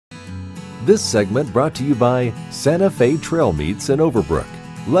This segment brought to you by Santa Fe Trail Meats in Overbrook.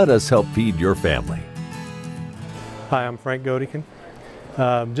 Let us help feed your family. Hi, I'm Frank Goedeken.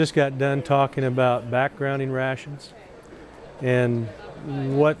 Just got done talking about backgrounding rations and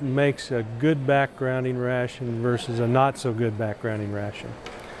what makes a good backgrounding ration versus a not so good backgrounding ration.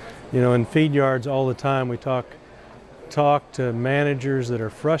 You know, in feed yards all the time we talk to managers that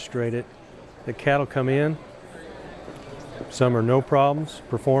are frustrated that cattle come in. Some are no problems,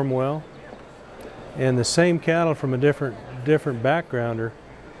 perform well, and the same cattle from a different backgrounder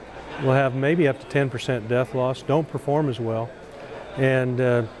will have maybe up to 10% death loss, don't perform as well, and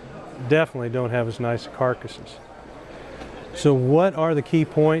definitely don't have as nice carcasses. So what are the key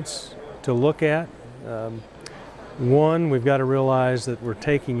points to look at? One, we've got to realize that we're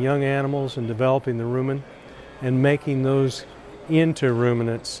taking young animals and developing the rumen and making those into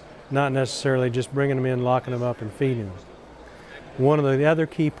ruminants, not necessarily just bringing them in, locking them up and feeding them. One of the other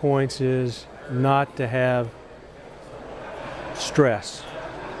key points is not to have stress.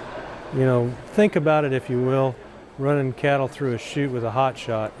 You know, think about it if you will. Running cattle through a chute with a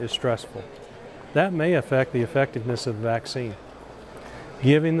hotshot is stressful. That may affect the effectiveness of the vaccine.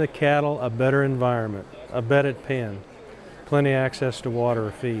 Giving the cattle a better environment, a bedded pen, plenty of access to water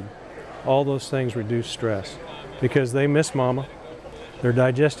or feed, all those things reduce stress because they miss mama. Their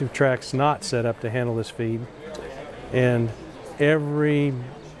digestive tract's not set up to handle this feed, and every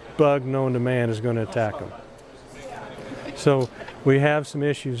bug known to man is going to attack them. So we have some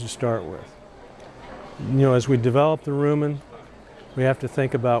issues to start with. You know, as we develop the rumen, we have to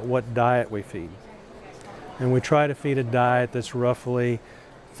think about what diet we feed. And we try to feed a diet that's roughly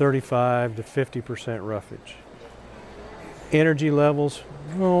 35 to 50% roughage. Energy levels,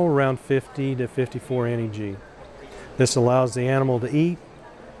 around 50 to 54 NEG. This allows the animal to eat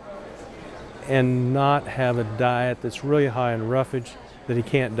and not have a diet that's really high in roughage that he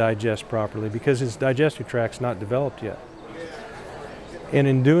can't digest properly because his digestive tract's not developed yet. And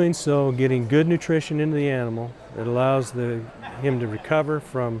in doing so, getting good nutrition into the animal, it allows him to recover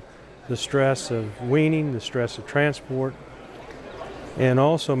from the stress of weaning, the stress of transport, and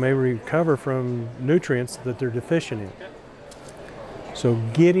also may recover from nutrients that they're deficient in. So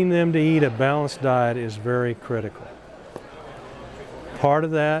getting them to eat a balanced diet is very critical. Part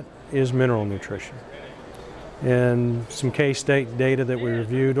of that is mineral nutrition. And some K-State data that we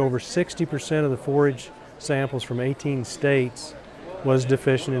reviewed, over 60% of the forage samples from 18 states was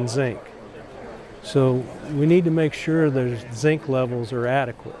deficient in zinc. So we need to make sure their zinc levels are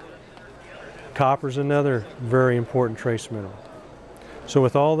adequate. Copper is another very important trace mineral. So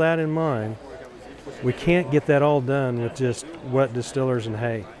with all that in mind, we can't get that all done with just wet distillers and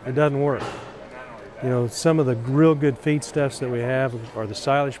hay. It doesn't work. You know, some of the real good feedstuffs that we have are the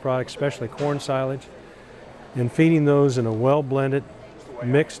silage products, especially corn silage, and feeding those in a well-blended,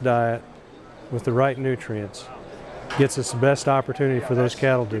 mixed diet with the right nutrients gets us the best opportunity for those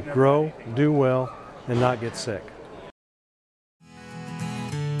cattle to grow, do well, and not get sick.